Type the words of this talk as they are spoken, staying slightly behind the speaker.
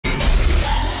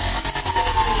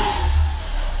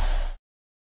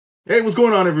Hey, what's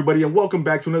going on, everybody, and welcome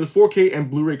back to another 4K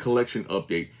and Blu-ray collection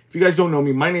update. If you guys don't know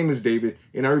me, my name is David,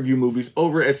 and I review movies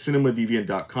over at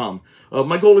cinemadeviant.com.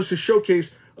 My goal is to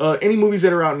showcase any movies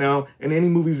that are out now and any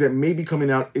movies that may be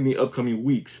coming out in the upcoming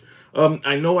weeks.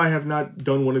 I know I have not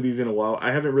done one of these in a while.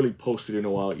 I haven't really posted in a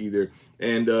while either,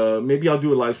 and maybe I'll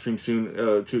do a live stream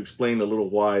soon to explain a little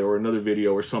why, or another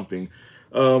video or something.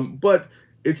 But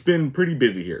it's been pretty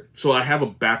busy here, so I have a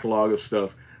backlog of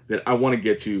stuff that I want to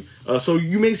get to. So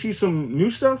you may see some new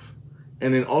stuff,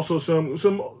 and then also some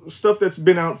stuff that's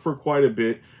been out for quite a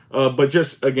bit. But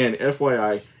just again,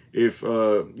 FYI, if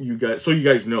you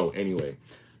guys know anyway.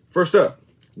 First up,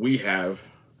 we have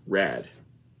Rad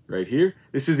right here.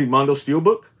 This is the Mondo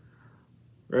Steelbook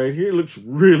right here. It looks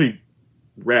really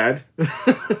rad.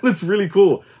 It looks really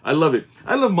cool. I love it.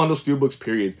 I love Mondo Steelbooks,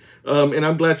 period. And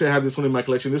I'm glad to have this one in my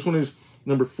collection. This one is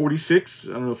number 46.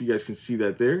 I don't know if you guys can see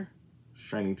that there.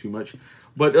 Shining too much,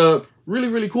 but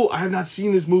really cool. I have not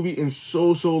seen this movie in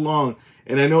so long,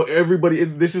 and I know everybody,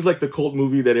 this is like the cult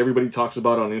movie that everybody talks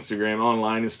about on Instagram,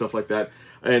 online, and stuff like that,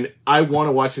 and I want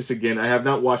to watch this again. I have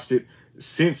not watched it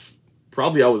since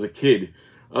probably I was a kid,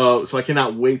 so I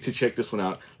cannot wait to check this one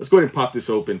out. Let's go ahead and pop this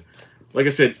open. Like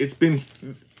I said, it's been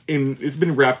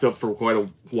wrapped up for quite a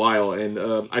while, and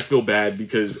I feel bad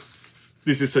because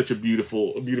this is such a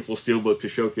beautiful steelbook to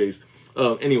showcase.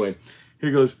 Anyway,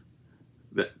 here goes.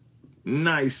 That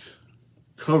nice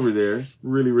cover there,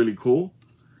 really cool.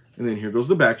 And then here goes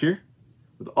the back here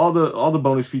with all the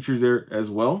bonus features there as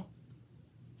well.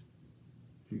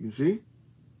 You can see,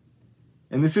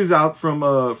 and this is out from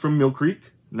Mill Creek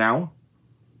now.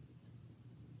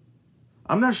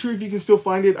 I'm not sure if you can still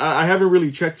find it. I haven't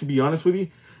really checked, to be honest with you.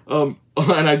 And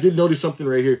I did notice something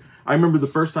right here. I remember the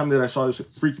first time that I saw this, it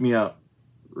freaked me out.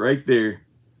 Right there,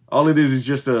 all it is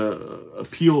just a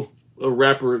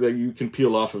wrapper that you can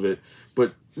peel off of it,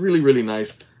 but really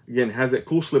nice. Again, has that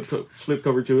cool slip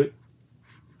cover to it.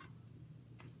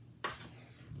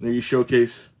 There you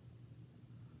showcase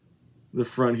the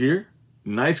front here.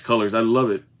 Nice colors, I love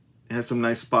it. It has some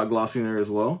nice spot glossing there as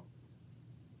well.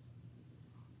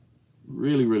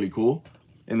 Really cool.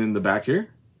 And then the back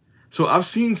here. So I've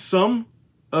seen some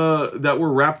that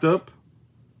were wrapped up,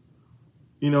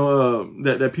 you know,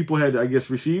 that people had, I guess,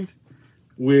 received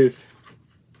with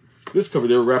this cover.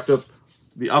 They were wrapped up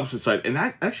the opposite side, and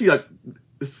I actually like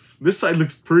this side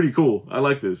looks pretty cool. I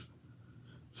like this.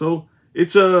 So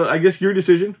it's I guess your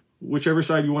decision, whichever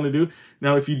side you want to do.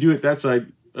 Now, if you do it that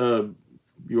side,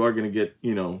 you are going to get,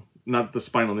 you know, not the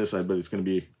spine on this side, but it's going to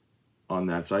be on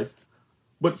that side.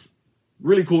 But it's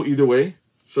really cool either way.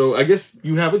 So I guess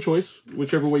you have a choice,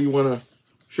 whichever way you want to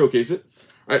showcase it.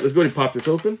 All right, let's go ahead and pop this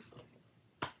open.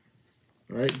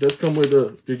 All right, it does come with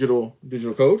a digital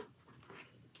code.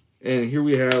 And here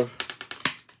we have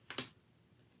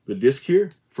the disc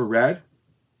here for Rad.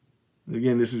 And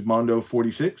again, this is Mondo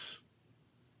 46.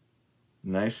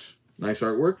 Nice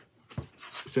artwork.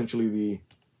 Essentially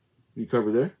the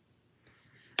cover there.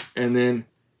 And then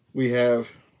we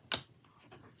have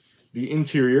the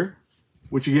interior,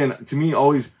 which again, to me,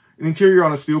 always an interior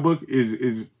on a steelbook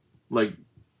is like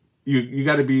you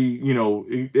got to be, you know,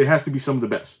 it has to be some of the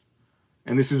best.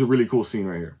 And this is a really cool scene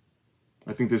right here.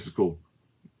 I think this is cool.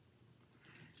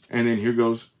 And then here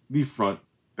goes the front,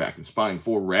 back, and spine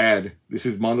for Rad. This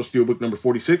is Mondo Steelbook number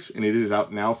 46, and it is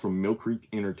out now from Mill Creek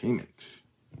Entertainment.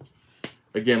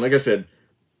 Again, like I said,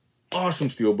 awesome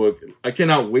steelbook. I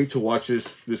cannot wait to watch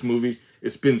this movie.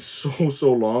 It's been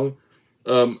so long.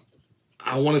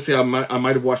 I want to say I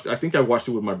might have watched. I think I watched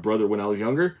it with my brother when I was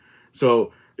younger.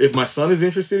 So if my son is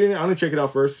interested in it, I'm gonna check it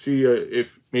out first. See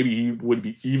if maybe he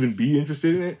would even be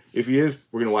interested in it. If he is,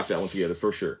 we're gonna watch that one together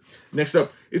for sure. Next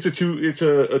up, it's a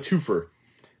twofer,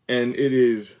 and it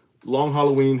is Long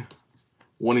Halloween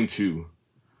 1 and 2.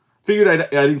 Figured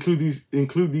I'd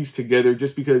include these together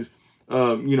just because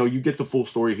you know, you get the full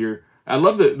story here. I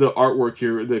love the artwork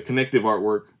here, the connective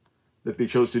artwork that they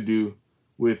chose to do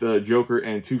with Joker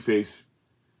and Two-Face,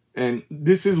 and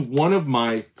this is one of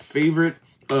my favorite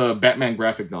Batman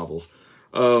graphic novels.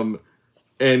 And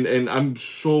I'm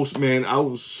I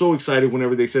was so excited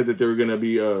whenever they said that they were gonna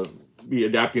be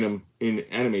adapting them in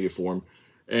animated form,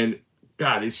 and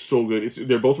God, it's so good.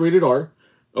 They're both rated R.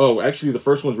 Oh, actually, the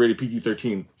first one's rated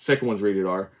PG-13. Second one's rated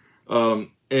R.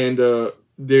 And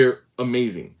they're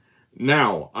amazing.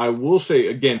 Now, I will say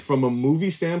again, from a movie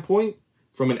standpoint,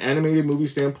 from an animated movie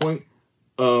standpoint,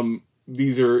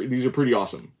 these are pretty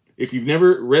awesome. If you've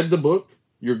never read the book,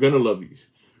 you're gonna love these.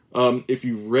 If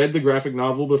you've read the graphic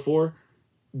novel before,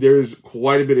 there's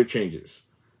quite a bit of changes.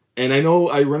 And I know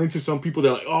I run into some people that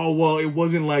are like, oh, well, it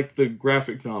wasn't like the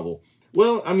graphic novel.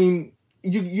 Well, I mean,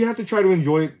 you have to try to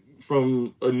enjoy it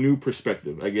from a new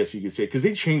perspective, I guess you could say, because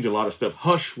they changed a lot of stuff.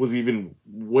 Hush was even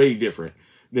way different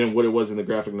than what it was in the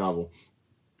graphic novel,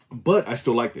 but I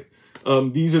still liked it.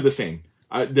 These are the same.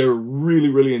 They're really,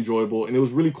 really enjoyable, and it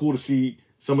was really cool to see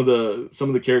some of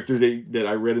the characters that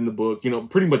I read in the book. You know,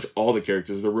 pretty much all the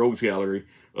characters, the rogues gallery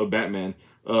of Batman,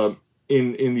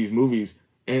 in these movies.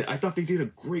 And I thought they did a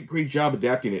great job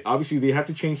adapting it. Obviously, they had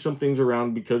to change some things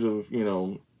around because of, you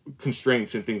know,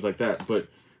 constraints and things like that. But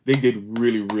they did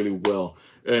really, really well.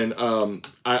 And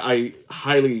I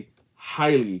highly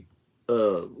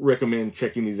recommend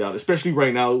checking these out. Especially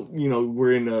right now, you know,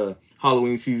 we're in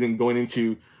Halloween season, going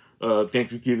into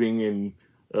Thanksgiving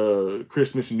and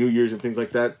Christmas and New Year's and things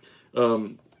like that.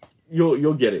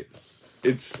 You'll get it.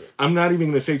 I'm not even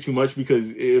going to say too much because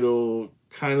it'll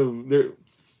kind of...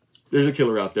 There's a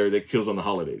killer out there that kills on the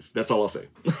holidays. That's all I'll say.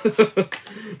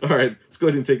 All right, let's go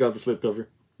ahead and take out the slipcover.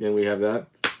 And we have that.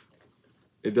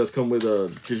 It does come with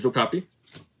a digital copy.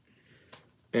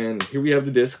 And here we have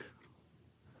the disc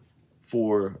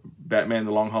for Batman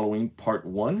The Long Halloween Part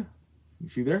 1. You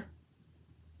see there?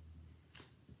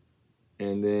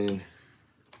 And then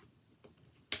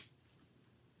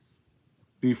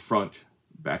the front,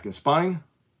 back, and spine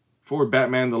for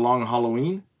Batman The Long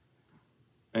Halloween.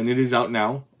 And it is out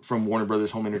now from Warner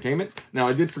Brothers Home Entertainment. Now,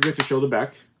 I did forget to show the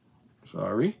back.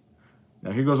 Sorry.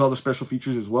 Now, here goes all the special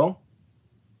features as well.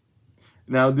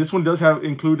 Now, this one does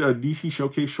include a DC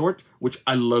Showcase short, which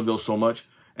I love those so much.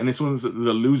 And this one's The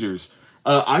Losers.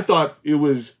 I thought it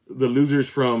was The Losers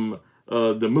from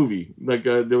the movie. Like,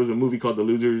 there was a movie called The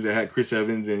Losers that had Chris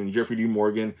Evans and Jeffrey D.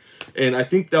 Morgan. And I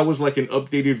think that was like an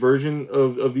updated version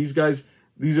of these guys.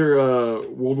 These are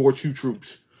World War II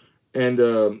troops.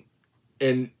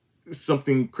 And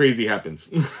something crazy happens.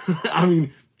 I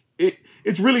mean,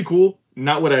 it's really cool.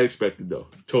 Not what I expected, though.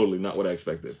 Totally not what I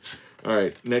expected. All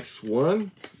right, next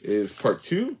one is Part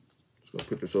 2. Let's go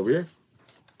put this over here.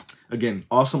 Again,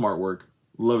 awesome artwork.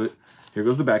 Love it. Here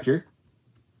goes the back here.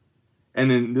 And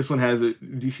then this one has a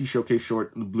DC Showcase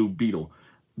short, The Blue Beetle.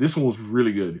 This one was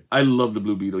really good. I love the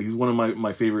Blue Beetle. He's one of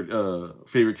my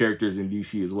favorite characters in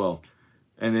DC as well.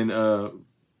 And then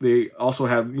they also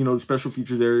have, you know, the special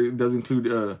features there. It does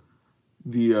include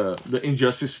the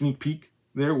Injustice sneak peek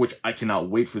there, which I cannot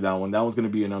wait for that one. That one's going to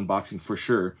be an unboxing for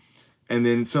sure. And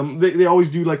then some, they always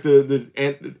do like the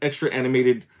extra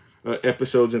animated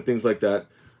episodes and things like that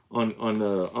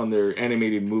on their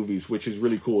animated movies, which is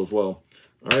really cool as well.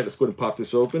 All right, let's go ahead and pop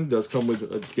this open. It does come with,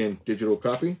 again, digital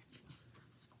copy.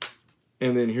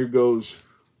 And then here goes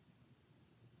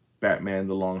Batman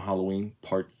The Long Halloween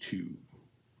Part 2.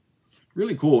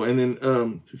 Really cool. And then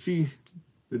to see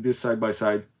the disc side by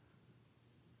side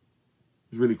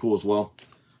is really cool as well.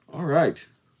 All right.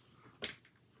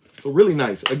 So really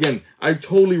nice. Again, I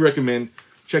totally recommend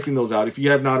checking those out if you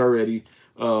have not already.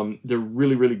 They're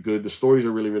really, really good. The stories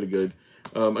are really, really good.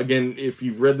 Again, if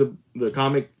you've read the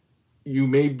comic, you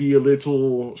may be a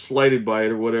little slighted by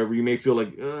it or whatever. You may feel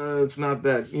like, it's not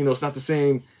that, you know, it's not the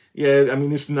same. Yeah, I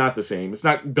mean, it's not the same. It's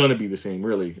not going to be the same,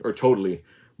 really, or totally.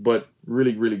 But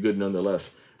really, really good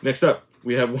nonetheless. Next up,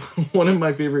 we have one of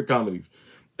my favorite comedies.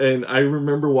 And I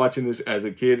remember watching this as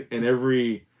a kid, and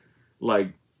every, like,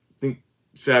 I think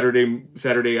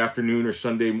Saturday afternoon or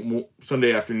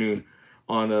Sunday afternoon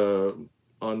on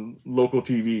local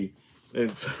TV.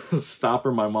 It's Stop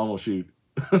or My Mom Will Shoot.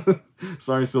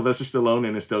 Starring Sylvester Stallone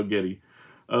and Estelle Getty.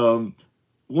 One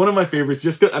of my favorites,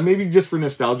 maybe just for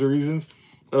nostalgia reasons.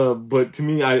 But to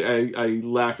me, I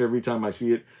laugh every time I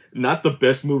see it. Not the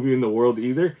best movie in the world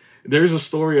either. There's a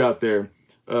story out there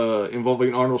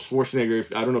involving Arnold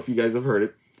Schwarzenegger. I don't know if you guys have heard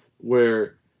it,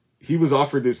 where he was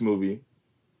offered this movie,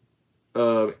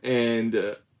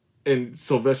 and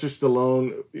Sylvester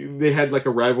Stallone. They had like a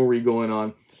rivalry going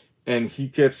on, and he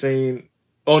kept saying,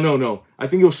 "Oh no, I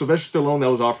think it was Sylvester Stallone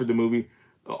that was offered the movie."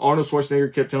 Arnold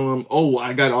Schwarzenegger kept telling him, "Oh,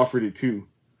 I got offered it too,"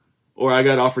 or "I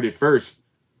got offered it first."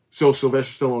 So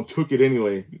Sylvester Stallone took it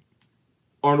anyway.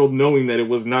 Arnold knowing that it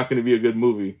was not going to be a good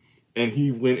movie, and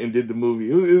he went and did the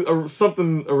movie. It was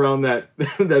something around that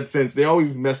that sense. They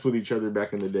always messed with each other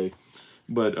back in the day,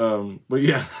 but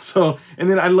yeah. So, and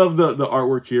then I love the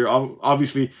artwork here.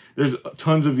 Obviously, there's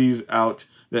tons of these out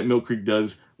that Mill Creek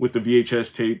does with the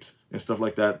VHS tapes and stuff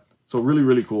like that. So really,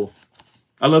 really cool.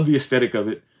 I love the aesthetic of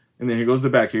it. And then here goes the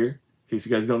back here, in case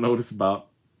you guys don't know what it's about.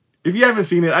 If you haven't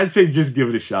seen it, I'd say just give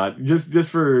it a shot, just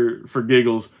for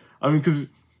giggles. I mean, because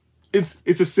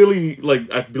it's a silly, like,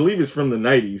 I believe it's from the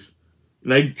 90s,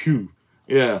 92.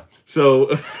 Yeah.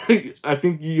 So I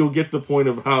think you'll get the point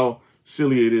of how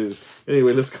silly it is.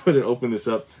 Anyway, let's go ahead and open this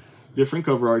up. Different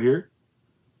cover art here,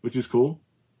 which is cool.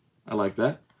 I like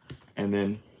that. And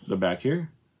then the back here.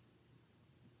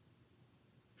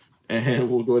 And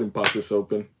we'll go ahead and pop this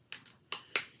open.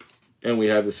 And we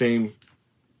have the same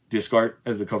disc art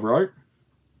as the cover art.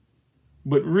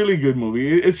 But really good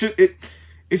movie. It's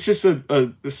just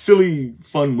a silly,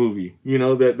 fun movie. You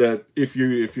know, that if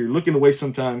you're looking to waste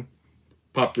some time,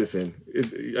 pop this in.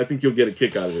 I think you'll get a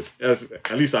kick out of it.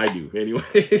 At least I do,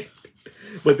 anyway.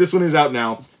 But this one is out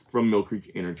now from Mill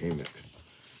Creek Entertainment.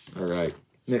 All right.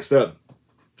 Next up,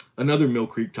 another Mill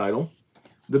Creek title,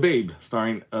 The Babe,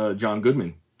 starring John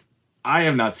Goodman. I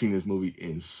have not seen this movie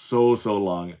in so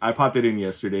long. I popped it in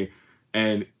yesterday,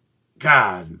 and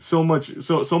God, so much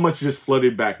just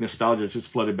flooded back. Nostalgia just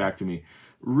flooded back to me.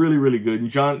 Really, really good.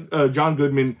 And John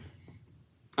Goodman,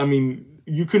 I mean,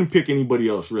 you couldn't pick anybody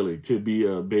else, really, to be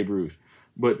Babe Ruth.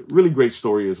 But really great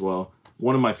story as well.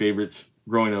 One of my favorites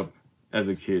growing up as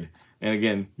a kid. And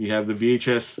again, you have the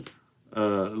VHS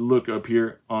look up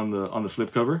here on the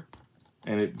slipcover.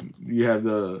 And you have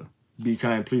the Be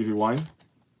Kind, Please Rewind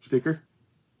sticker.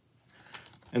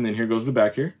 And then here goes the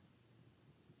back here.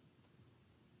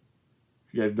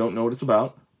 If you guys don't know what it's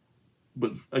about.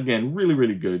 But again, really,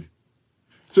 really good.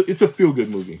 So it's a feel-good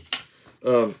movie.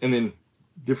 And then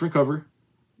different cover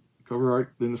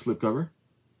art than the slipcover.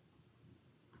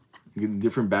 You get a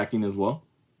different backing as well.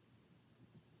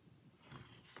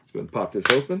 Let's go ahead and pop this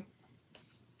open.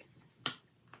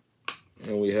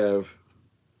 And we have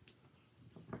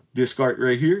disc art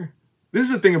right here. This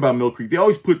is the thing about Mill Creek. They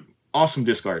always put awesome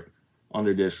disc art on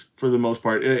their discs for the most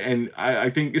part. And I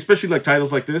think, especially like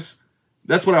titles like this,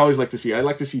 that's what I always like to see. I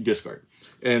like to see disc art.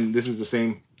 And this is the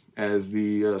same as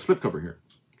the slipcover here.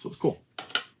 So it's cool.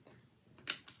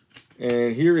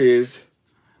 And here is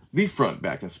the front,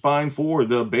 back, and spine for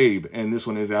The Babe. And this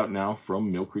one is out now from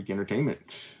Mill Creek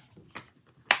Entertainment.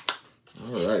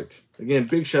 All right. Again,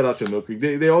 big shout out to Mill Creek.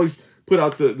 They always put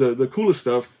out the coolest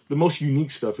stuff, the most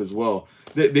unique stuff as well.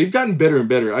 They've gotten better and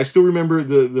better. I still remember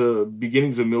the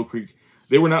beginnings of Mill Creek.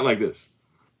 They were not like this.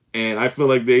 And I feel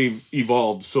like they've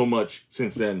evolved so much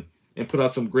since then and put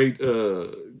out some great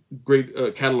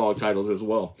catalog titles as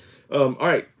well. All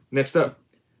right, next up,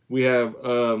 we have,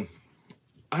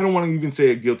 I don't want to even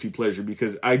say a guilty pleasure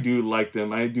because I do like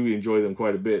them. I do enjoy them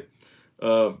quite a bit.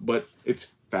 But it's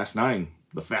Fast 9,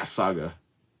 The Fast Saga.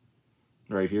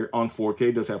 Right here on 4K.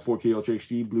 It does have 4K Ultra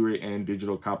HD, Blu-ray, and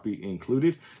digital copy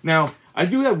included. Now, I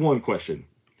do have one question.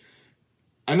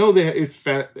 I know that it's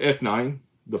F9,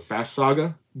 The Fast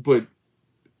Saga, but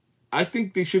I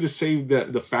think they should have saved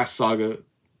the Fast Saga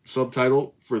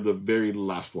subtitle for the very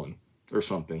last one or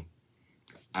something.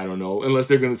 I don't know. Unless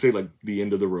they're going to say, like, the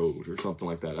end of the road or something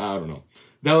like that. I don't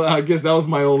know. I guess that was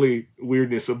my only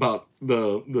weirdness about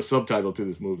the subtitle to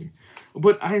this movie.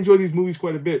 But I enjoy these movies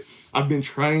quite a bit. I've been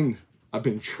trying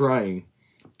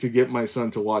to get my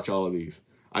son to watch all of these.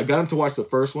 I got him to watch the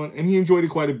first one, and he enjoyed it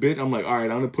quite a bit. I'm like, all right,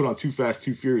 I'm going to put on Too Fast,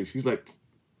 Too Furious. He's like...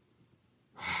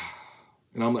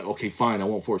 And I'm like, okay, fine, I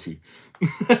won't force you.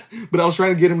 But I was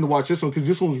trying to get him to watch this one because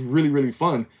this one was really, really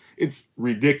fun. It's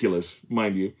ridiculous,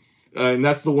 mind you. And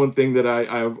that's the one thing that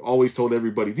I've always told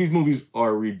everybody. These movies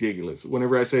are ridiculous.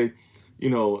 Whenever I say, you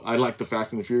know, I like the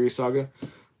Fast and the Furious saga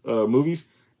movies,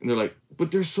 and they're like,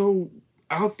 but they're so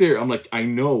out there. I'm like, I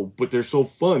know, but they're so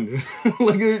fun.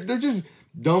 Like, they're just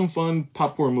dumb, fun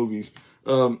popcorn movies.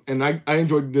 And I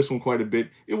enjoyed this one quite a bit.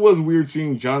 It was weird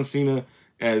seeing John Cena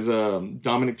as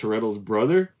Dominic Toretto's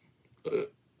brother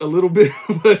a little bit.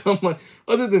 But I'm like,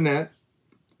 other than that,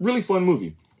 really fun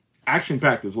movie.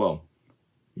 Action-packed as well.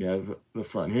 You have the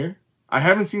front here. I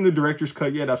haven't seen the director's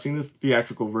cut yet. I've seen this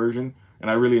theatrical version,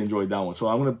 and I really enjoyed that one. So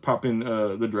I'm going to pop in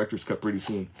the director's cut pretty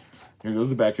soon. Here goes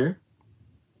the back here.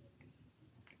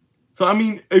 So, I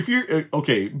mean, if you're...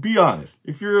 Okay, be honest.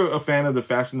 If you're a fan of the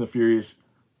Fast and the Furious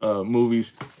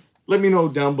movies, let me know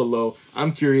down below.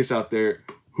 I'm curious out there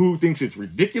who thinks it's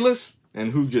ridiculous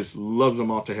and who just loves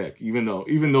them all to heck, even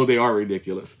though they are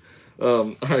ridiculous.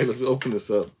 All right, let's open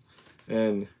this up.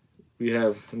 And we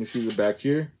have, let me see the back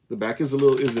here. The back is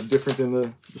different than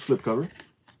the slip cover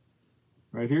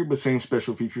right here, but same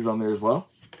special features on there as well.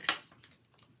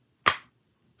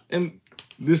 And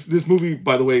this movie,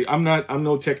 by the way, I'm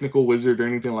no technical wizard or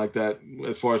anything like that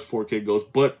as far as 4K goes,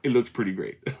 but it looks pretty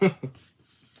great.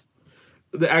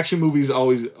 The action movies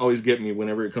always get me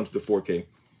whenever it comes to 4K.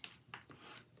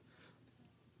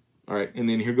 All right, and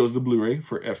then here goes the Blu-ray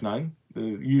for F9, the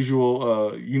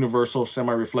usual universal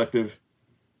semi-reflective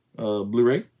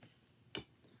Blu-ray.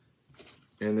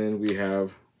 And then we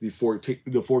have the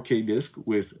 4K disc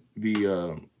with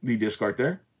the disc art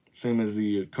there, same as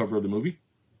the cover of the movie.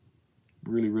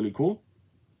 Really, really cool.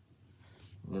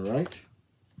 All right.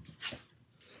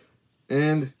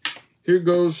 And here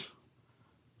goes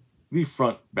the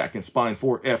front, back, and spine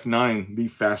for F9, the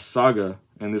Fast Saga.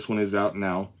 and this one is out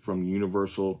now from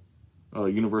Universal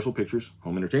Pictures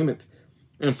Home Entertainment.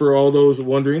 And for all those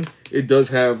wondering, it does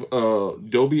have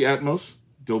Dolby Atmos,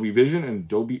 Dolby Vision, and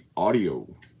Dolby Audio.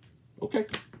 Okay.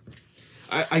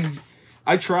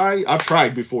 I've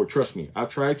tried before, trust me. I've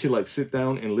tried to like sit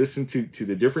down and listen to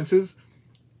the differences.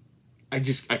 I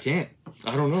can't.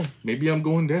 I don't know. Maybe I'm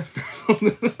going deaf.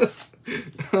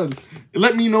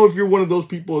 Let me know if you're one of those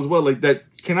people as well, like that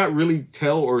cannot really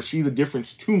tell or see the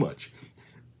difference too much.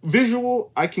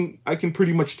 Visual, I can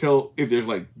pretty much tell if there's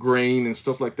like grain and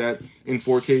stuff like that in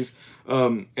 4Ks,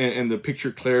 and the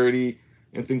picture clarity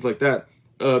and things like that.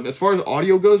 As far as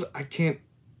audio goes,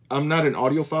 I'm not an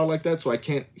audiophile like that, so I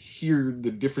can't hear the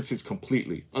differences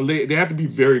completely. They have to be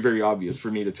very, very obvious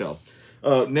for me to tell.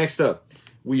 Next up,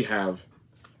 we have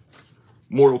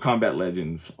Mortal Kombat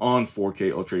Legends on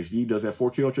 4K Ultra HD. Does have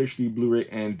 4K Ultra HD, Blu-ray,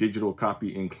 and digital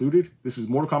copy included. This is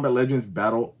Mortal Kombat Legends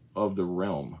Battle of the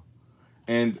Realm.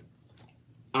 And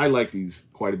I like these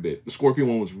quite a bit. The Scorpion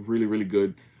one was really, really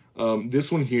good.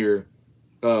 This one here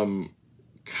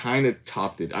kind of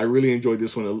topped it. I really enjoyed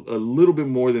this one a little bit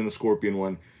more than the Scorpion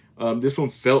one. This one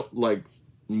felt like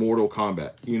Mortal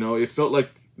Kombat. You know, it felt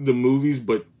like the movies,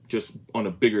 but just on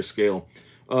a bigger scale.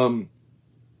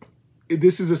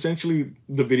 This is essentially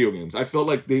the video games. I felt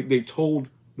like they told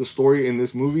the story in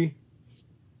this movie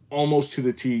almost to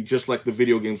the T, just like the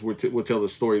video games would tell the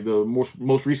story. The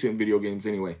most recent video games,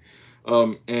 anyway.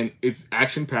 And it's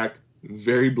action-packed,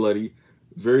 very bloody,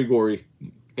 very gory,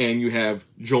 and you have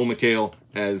Joel McHale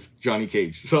as Johnny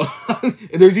Cage. So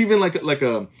there's even like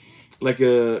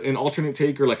an alternate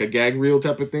take or like a gag reel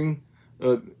type of thing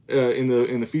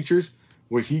in the features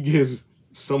where he gives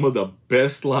some of the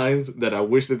best lines that I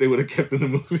wish that they would have kept in the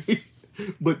movie.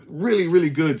 But really, really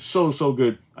good. So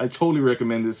good. I totally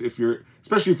recommend this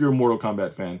especially if you're a Mortal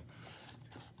Kombat fan.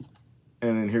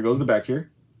 And then here goes the back here,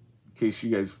 in case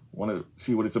you guys want to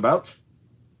see what it's about.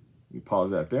 We pause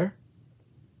that there.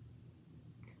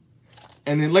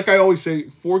 And then, like I always say,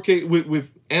 4K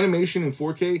with animation in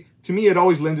 4K, to me, it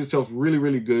always lends itself really,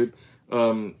 really good.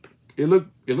 It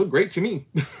looked great to me.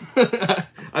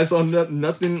 I saw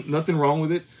nothing wrong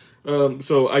with it.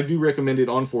 So I do recommend it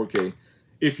on 4K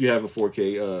if you have a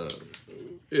 4K.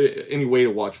 Any way to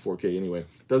watch 4K anyway.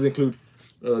 It does include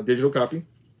digital copy.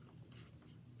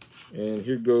 And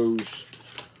here goes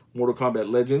Mortal Kombat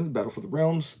Legends Battle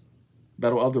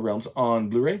of the Realms on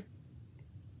Blu-ray.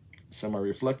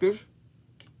 Semi-reflective.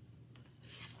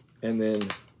 And then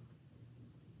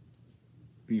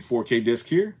the 4K disc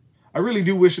here. I really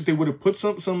do wish that they would have put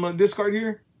some discard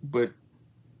here, but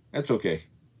that's okay.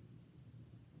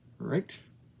 All right.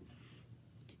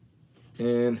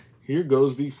 And here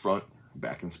goes the front,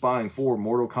 back, and spine for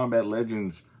Mortal Kombat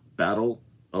Legends Battle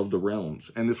of the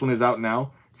Realms. And this one is out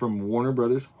now from Warner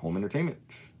Brothers Home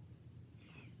Entertainment.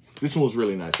 This one was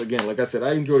really nice. Again, like I said,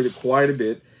 I enjoyed it quite a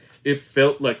bit. It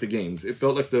felt like the games. It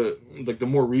felt like the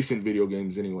more recent video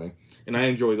games anyway. And I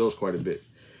enjoy those quite a bit.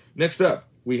 Next up,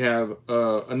 we have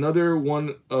another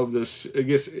one of this, I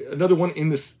guess, another one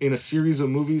in a series of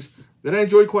movies that I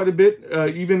enjoyed quite a bit.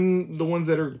 Even the ones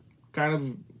that are kind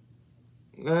of,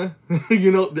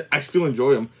 you know, I still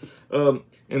enjoy them.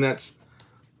 And that's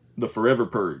The Forever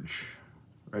Purge,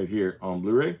 right here on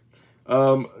Blu-ray.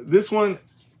 This one,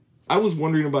 I was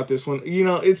wondering about this one. You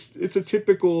know, it's a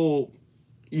typical,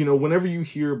 you know, whenever you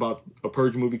hear about a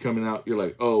Purge movie coming out, you're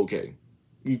like, oh, okay.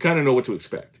 You kind of know what to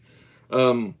expect.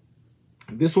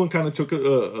 This one kind of took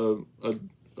a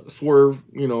swerve,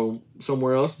 you know,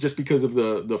 somewhere else just because of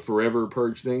the Forever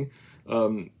Purge thing.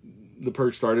 The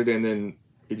Purge started and then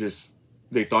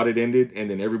they thought it ended and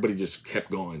then everybody just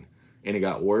kept going. And it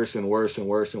got worse and worse and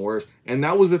worse and worse. And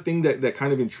that was the thing that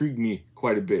kind of intrigued me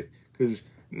quite a bit. Because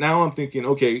now I'm thinking,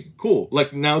 okay, cool.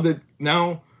 Like now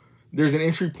there's an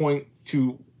entry point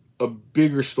to a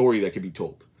bigger story that could be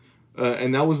told.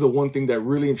 And that was the one thing that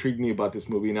really intrigued me about this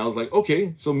movie. And I was like,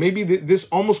 okay, so maybe this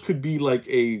almost could be like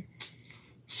a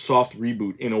soft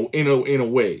reboot in a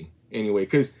way, anyway.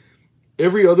 Because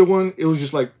every other one, it was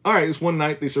just like, all right, it's one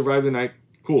night, they survived the night,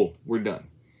 cool, we're done.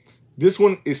 This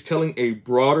one is telling a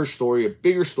broader story, a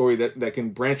bigger story that can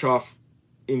branch off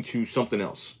into something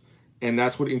else. And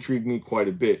that's what intrigued me quite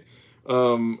a bit.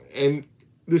 And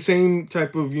the same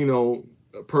type of, you know,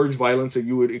 purge violence that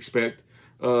you would expect.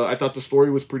 I thought the story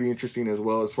was pretty interesting as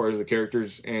well as far as the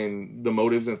characters and the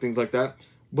motives and things like that.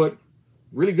 But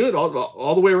really good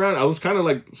all the way around. I was kind of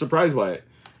like surprised by it.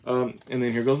 And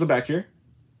then here goes the back here.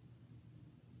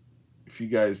 If you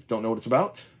guys don't know what it's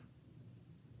about.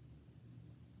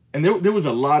 And there was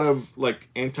a lot of like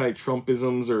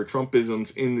anti-Trumpisms or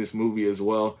Trumpisms in this movie as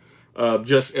well.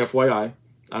 Just FYI,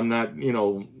 I'm not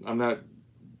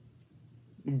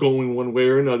going one way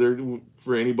or another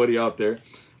for anybody out there.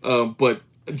 But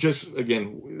just,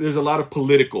 again, there's a lot of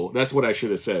political, that's what I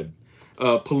should have said,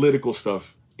 political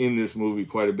stuff in this movie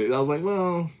quite a bit. I was like,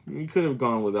 well, you could have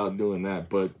gone without doing that,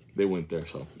 but they went there,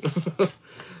 so.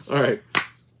 All right.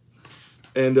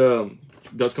 And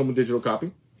does come with digital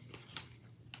copy.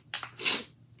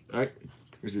 All right.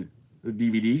 Here's the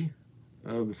DVD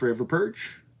of The Forever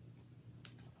Purge.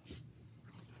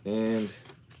 And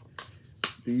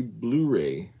the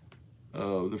Blu-ray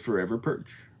of The Forever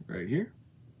Purge right here.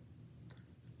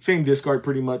 Same disc art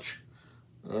pretty much.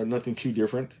 Nothing too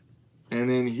different. And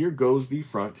then here goes the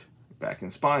front, back,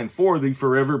 and spine for The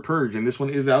Forever Purge. And this one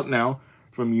is out now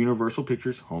from Universal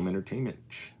Pictures Home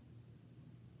Entertainment.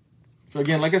 So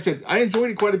again, like I said, I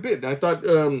enjoyed it quite a bit. I thought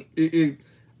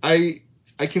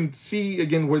I can see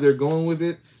again where they're going with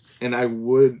it, and I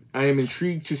am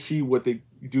intrigued to see what they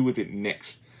do with it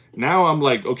next. Now I'm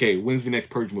like, okay, when's the next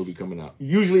Purge movie coming out?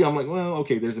 Usually I'm like, well,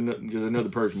 okay, there's another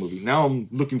Purge movie. Now I'm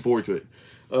looking forward to it.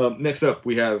 Next up,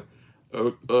 we have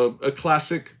a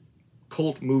classic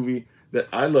cult movie that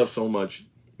I love so much.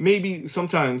 Maybe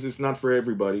sometimes it's not for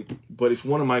everybody, but it's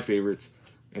one of my favorites,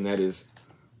 and that is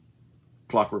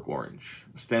Clockwork Orange.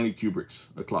 Stanley Kubrick's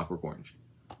A Clockwork Orange.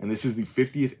 And this is the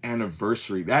 50th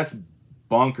anniversary. That's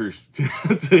bonkers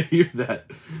to hear that.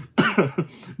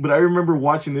 But I remember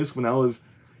watching this when I was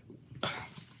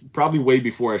probably way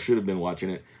before I should have been watching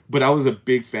it. But I was a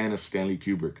big fan of Stanley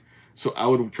Kubrick. So I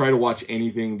would try to watch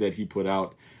anything that he put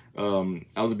out. I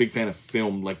was a big fan of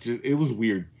film. Like, just it was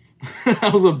weird. I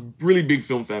was a really big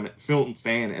film fan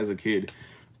as a kid.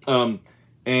 And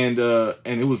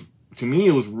it was, to me,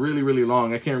 it was really, really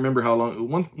long. I can't remember how long.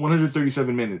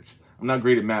 137 minutes. I'm not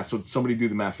great at math, so somebody do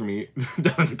the math for me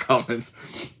down in the comments.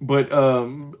 But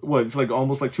what? It's like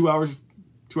almost like 2 hours,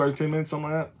 2 hours 10 minutes, something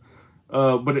like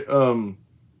that.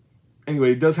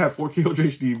 Anyway, it does have 4K Ultra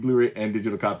HD, Blu-ray, and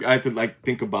digital copy. I have to like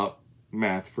think about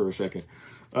math for a second.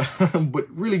 But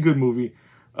really good movie.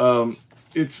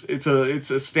 It's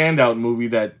a standout movie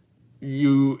that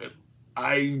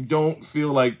I don't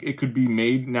feel like it could be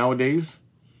made nowadays.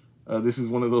 This is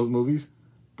one of those movies,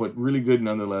 but really good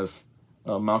nonetheless.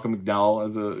 Malcolm McDowell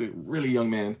as a really young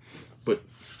man, but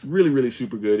really, really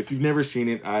super good. If you've never seen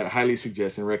it, I highly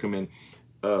suggest and recommend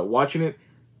watching it,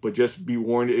 but just be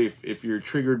warned if you're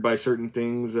triggered by certain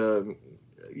things,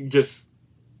 just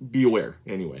be aware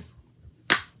anyway.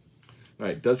 All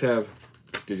right, does have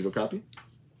digital copy.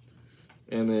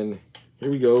 And then here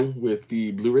we go with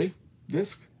the Blu-ray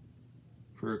disc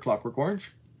for Clockwork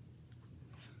Orange.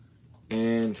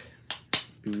 And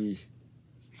the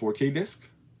 4K disc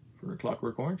for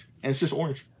Clockwork Orange. And it's just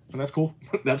orange. And that's cool.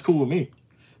 That's cool with me.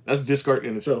 That's disc art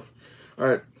in itself. All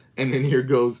right. And then here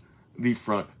goes the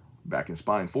front, back, and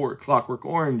spine for Clockwork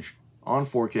Orange on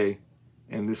 4K.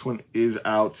 And this one is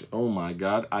out. Oh my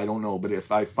God. I don't know. But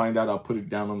if I find out, I'll put it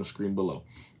down on the screen below.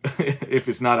 If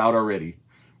it's not out already.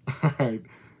 All right.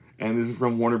 And this is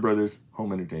from Warner Brothers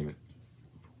Home Entertainment.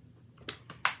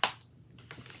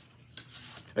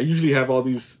 I usually have all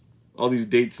these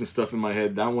dates and stuff in my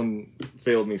head. That one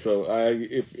failed me. So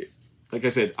like I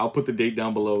said, I'll put the date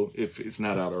down below if it's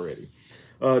not out already.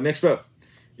 Next up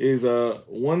is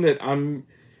one that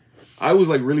I was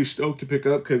like really stoked to pick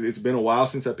up because it's been a while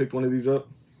since I picked one of these up,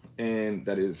 and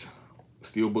that is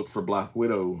Steelbook for Black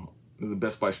Widow. This is a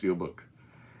Best Buy Steelbook.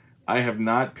 I have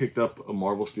not picked up a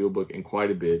Marvel Steelbook in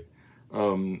quite a bit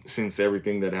since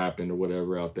everything that happened or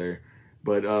whatever out there.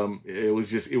 But it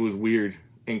was weird.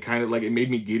 And kind of like it made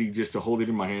me giddy just to hold it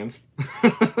in my hands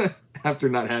after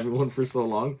not having one for so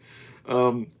long.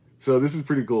 So this is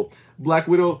pretty cool. Black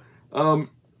Widow,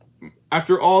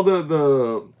 after all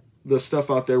the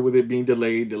stuff out there with it being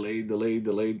delayed,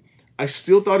 I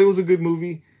still thought it was a good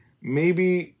movie.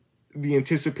 Maybe the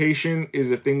anticipation is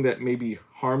a thing that maybe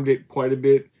harmed it quite a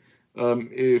bit.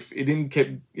 If it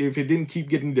didn't keep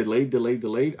getting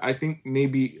delayed, I think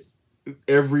maybe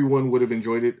everyone would have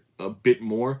enjoyed it a bit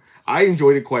more. I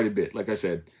enjoyed it quite a bit. Like I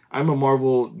said, I'm a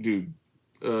Marvel dude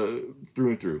through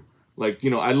and through. Like,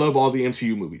 I love all the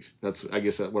MCU movies. I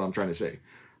guess that's what I'm trying to say.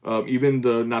 Even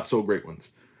the not so great ones.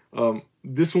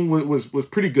 This one was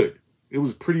pretty good. It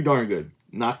was pretty darn good.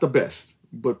 Not the best,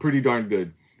 but pretty darn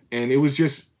good. And it was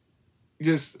just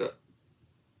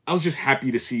I was just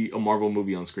happy to see a Marvel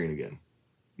movie on screen again,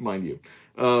 mind you.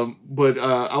 But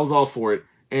I was all for it.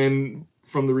 And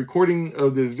from the recording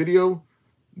of this video,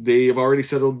 they have already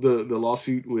settled the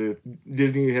lawsuit with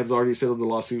Disney. Has already settled the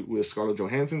lawsuit with Scarlett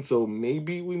Johansson. So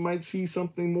maybe we might see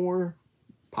something more,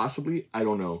 possibly. I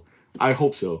don't know. I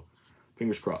hope so.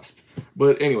 Fingers crossed.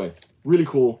 But anyway, really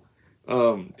cool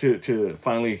to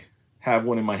finally have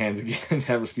one in my hands again.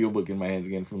 Have a Steelbook in my hands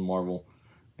again from Marvel.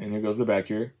 And here goes the back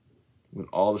here with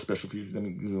all the special features. Let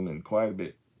me zoom in quite a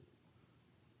bit.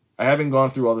 I haven't gone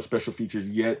through all the special features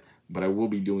yet, but I will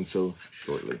be doing so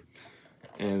shortly.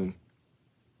 And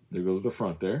there goes the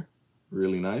front there.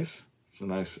 Really nice. It's a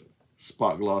nice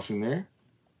spot glossing there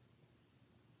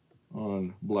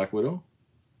on Black Widow.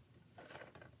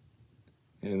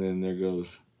 And then there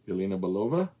goes Yelena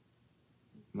Belova.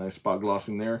 Nice spot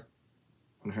glossing there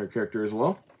on her character as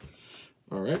well.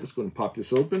 All right, let's go ahead and pop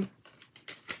this open.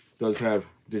 Does have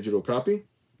digital copy.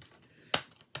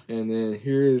 And then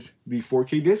here is the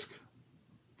 4K disc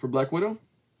for Black Widow.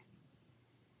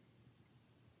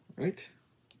 All right.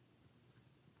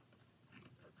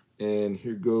 And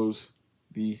here goes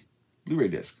the Blu-ray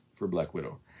disc for Black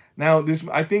Widow. Now, this,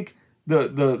 I think a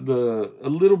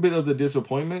little bit of the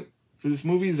disappointment for this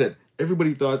movie is that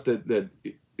everybody thought that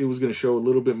it was going to show a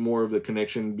little bit more of the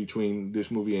connection between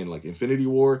this movie and like Infinity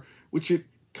War, which it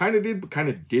kind of did, but kind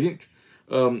of didn't.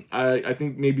 I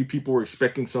think maybe people were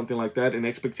expecting something like that, and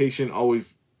expectation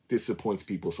always disappoints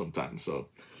people sometimes. So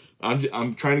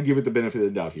I'm trying to give it the benefit of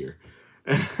the doubt here.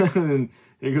 And then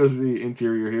here goes the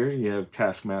interior here. You have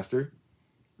Taskmaster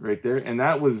right there. And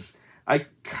that was, I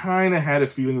kind of had a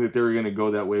feeling that they were going to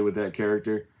go that way with that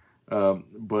character.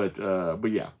 But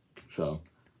yeah, so.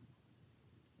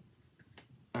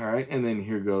 All right, and then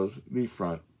here goes the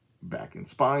front, back, and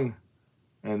spine.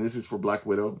 And this is for Black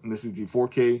Widow. And this is the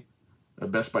 4K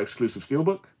Best Buy exclusive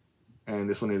Steelbook. And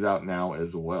this one is out now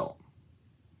as well.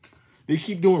 They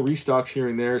keep doing restocks here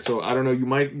and there, so I don't know. You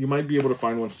might be able to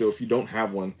find one still. If you don't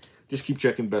have one, just keep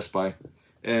checking Best Buy.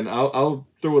 And I'll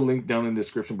throw a link down in the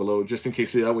description below, just in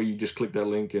case. That way you just click that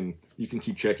link and you can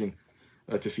keep checking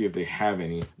to see if they have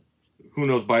any. Who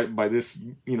knows, by this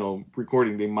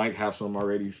recording, they might have some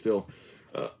already still.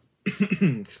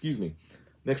 Excuse me.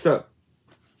 Next up,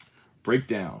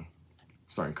 Breakdown,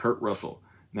 starring Kurt Russell.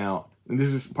 Now, and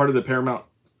this is part of the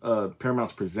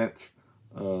Paramount's Presents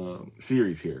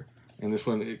series here. And this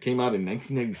one, it came out in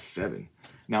 1997.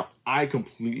 Now, I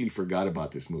completely forgot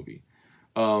about this movie.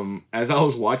 As I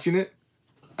was watching it,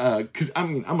 because I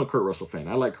mean, I'm a Kurt Russell fan.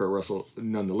 I like Kurt Russell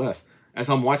nonetheless. As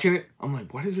I'm watching it, I'm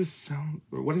like, why does this sound,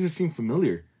 or why does this seem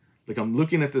familiar? Like, I'm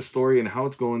looking at the story and how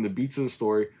it's going, the beats of the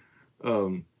story.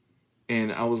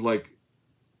 And I was like,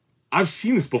 I've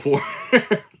seen this before.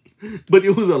 But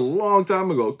it was a long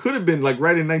time ago. Could have been like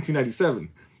right in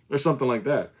 1997 or something like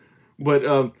that. But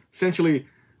essentially,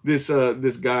 this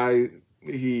guy,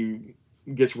 he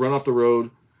gets run off the road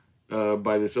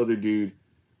by this other dude,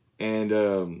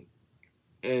 and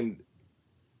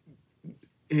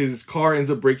his car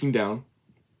ends up breaking down.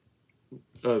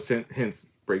 Hence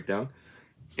breakdown.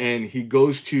 And he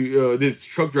goes to this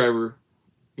truck driver,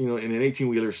 in an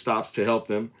 18-wheeler, stops to help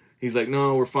them. He's like,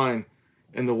 "No, we're fine."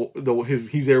 And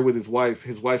he's there with his wife.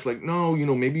 His wife's like, "No,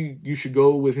 maybe you should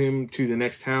go with him to the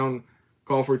next town,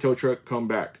 call for a tow truck, come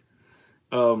back."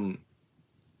 I'm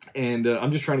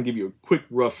just trying to give you a quick,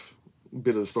 rough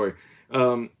bit of the story.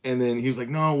 And then he was like,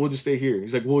 "No, we'll just stay here."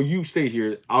 He's like, "Well, you stay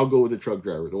here. I'll go with the truck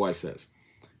driver," the wife says.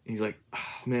 And he's like,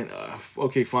 "Oh, man,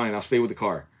 okay, fine. I'll stay with the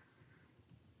car."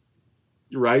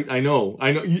 Right? I know.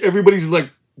 Everybody's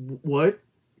like, "What?"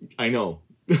 I know.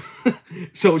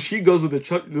 So she goes with the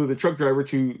truck driver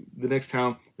to the next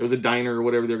town. There's a diner or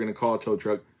whatever they're going to call a tow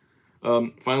truck.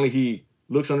 Finally, he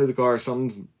looks under the car.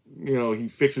 Something's, he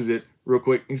fixes it real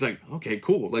quick. He's like, "Okay,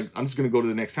 cool. Like, I'm just going to go to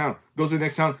the next town." Goes to the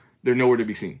next town. They're nowhere to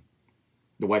be seen.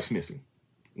 The wife's missing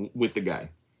with the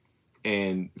guy.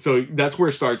 And so that's where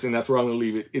it starts, and that's where I'm going to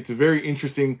leave it. It's a very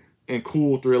interesting and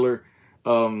cool thriller.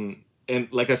 And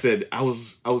like I said, I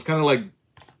was kind of like,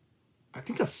 I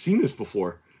think I've seen this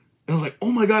before. And I was like,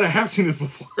 oh my God, I have seen this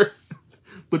before.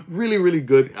 But really, really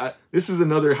good. This is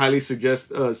another highly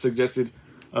suggested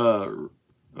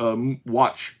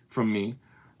watch from me.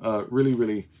 Really,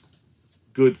 really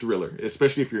good thriller,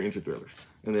 especially if you're into thrillers.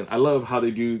 And then I love how they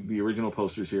do the original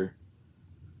posters here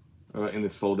in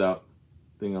this fold-out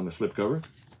thing on the slipcover.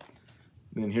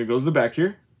 And then here goes the back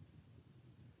here.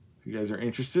 If you guys are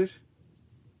interested,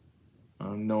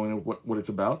 knowing what it's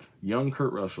about. Young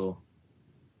Kurt Russell.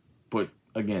 But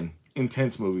again,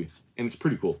 intense movie. And it's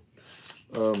pretty cool.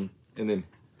 And then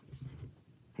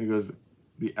here goes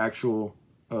the actual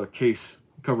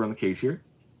cover on the case here.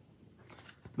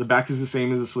 The back is the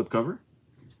same as the slipcover.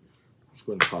 Let's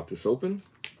go ahead and pop this open.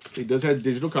 It does have a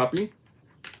digital copy.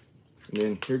 And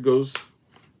then here goes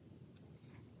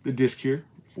the disc here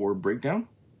for Breakdown.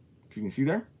 You can see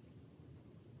there.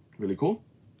 Really cool.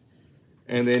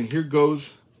 And then here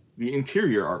goes the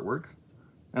interior artwork.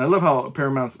 And I love how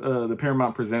the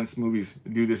Paramount Presents movies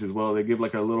do this as well. They give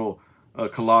like a little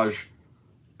collage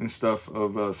and stuff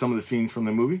of some of the scenes from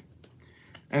the movie.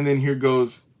 And then here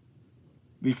goes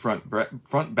the front,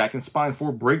 back, and spine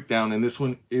for breakdown, and this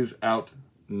one is out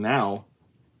now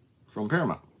from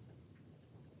Paramount.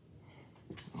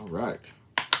 All right.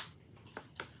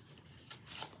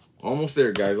 Almost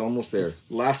there, guys. Almost there.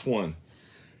 Last one.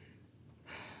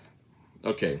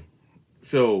 Okay.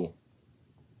 So,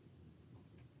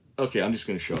 okay, I'm just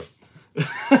going to show it.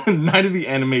 Night of the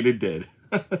Animated Dead.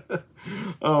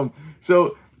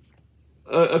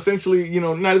 Essentially, you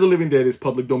know, Night of the Living Dead is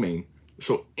public domain.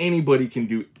 So anybody can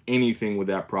do anything with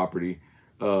that property.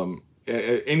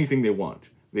 Anything they want.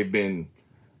 They've been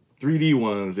 3D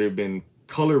ones. They've been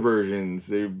color versions.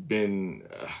 They've been,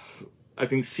 I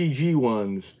think, CG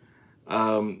ones.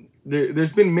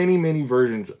 There's been many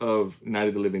versions of Night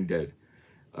of the Living Dead.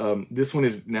 This one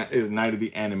is Night of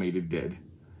the Animated Dead.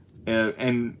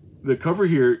 And the cover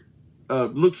here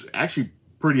looks actually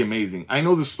pretty amazing. I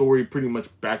know the story pretty much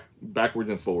backwards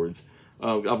and forwards.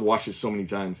 I've watched it so many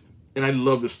times, and I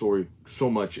love the story so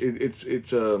much.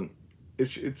 It's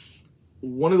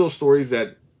one of those stories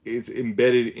that is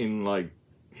embedded in like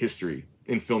history,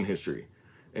 in film history,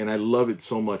 and I love it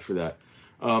so much for that.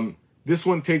 This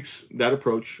one takes that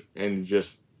approach and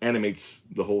just animates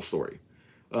the whole story.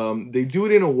 They do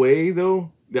it in a way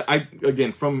though that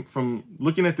again from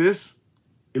looking at this,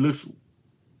 it looks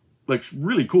like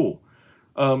really cool.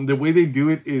 The way they do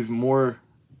it is more,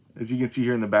 as you can see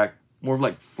here in the back, more of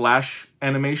like flash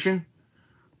animation.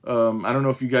 I don't know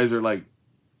if you guys are like,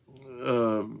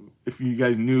 if you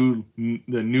guys knew the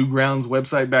Newgrounds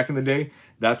website back in the day.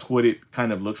 That's what it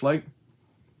kind of looks like.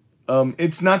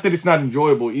 It's not that it's not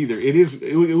enjoyable either.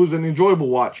 It was an enjoyable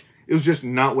watch. It was just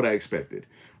not what I expected.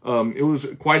 It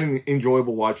was quite an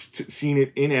enjoyable watch, seeing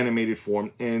it in animated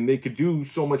form, and they could do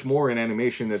so much more in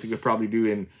animation that they could probably do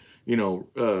in, you know,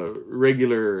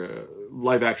 regular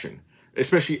live action,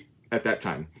 especially at that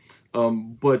time.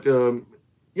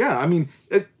 Yeah, I mean,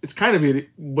 it's kind of it,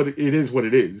 but it is what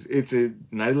it is. It's a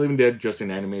Night of the Living Dead just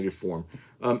in animated form.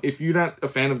 If you're not a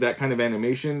fan of that kind of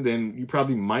animation, then you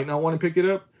probably might not want to pick it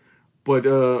up.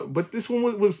 But this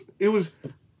one was.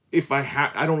 If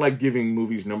I don't like giving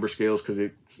movies number scales because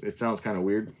it sounds kind of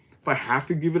weird. If I have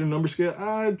to give it a number scale,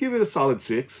 I'd give it a solid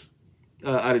 6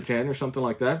 out of 10 or something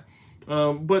like that.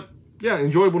 But yeah,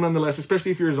 enjoyable nonetheless,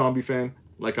 especially if you're a zombie fan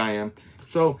like I am.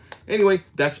 So anyway,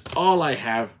 that's all I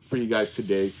have for you guys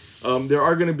today. There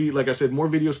are going to be, like I said, more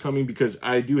videos coming because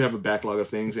I do have a backlog of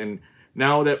things. And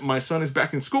now that my son is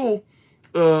back in school,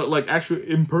 like actually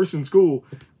in-person school,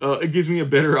 it gives me a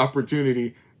better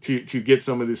opportunity to get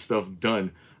some of this stuff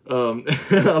done.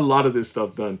 A lot of this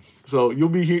stuff done. So you'll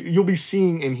be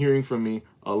seeing and hearing from me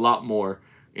a lot more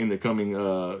in the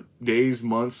coming days,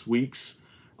 months, weeks,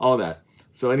 all that.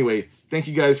 So anyway, thank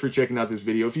you guys for checking out this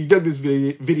video. If you dug this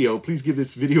video, please give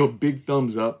this video a big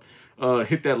thumbs up.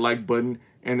 Hit that like button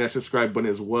and that subscribe button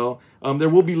as well. There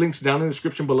will be links down in the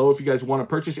description below if you guys want to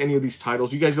purchase any of these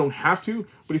titles. You guys don't have to,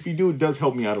 but if you do, it does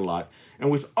help me out a lot. And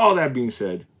with all that being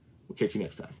said, we'll catch you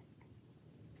next time.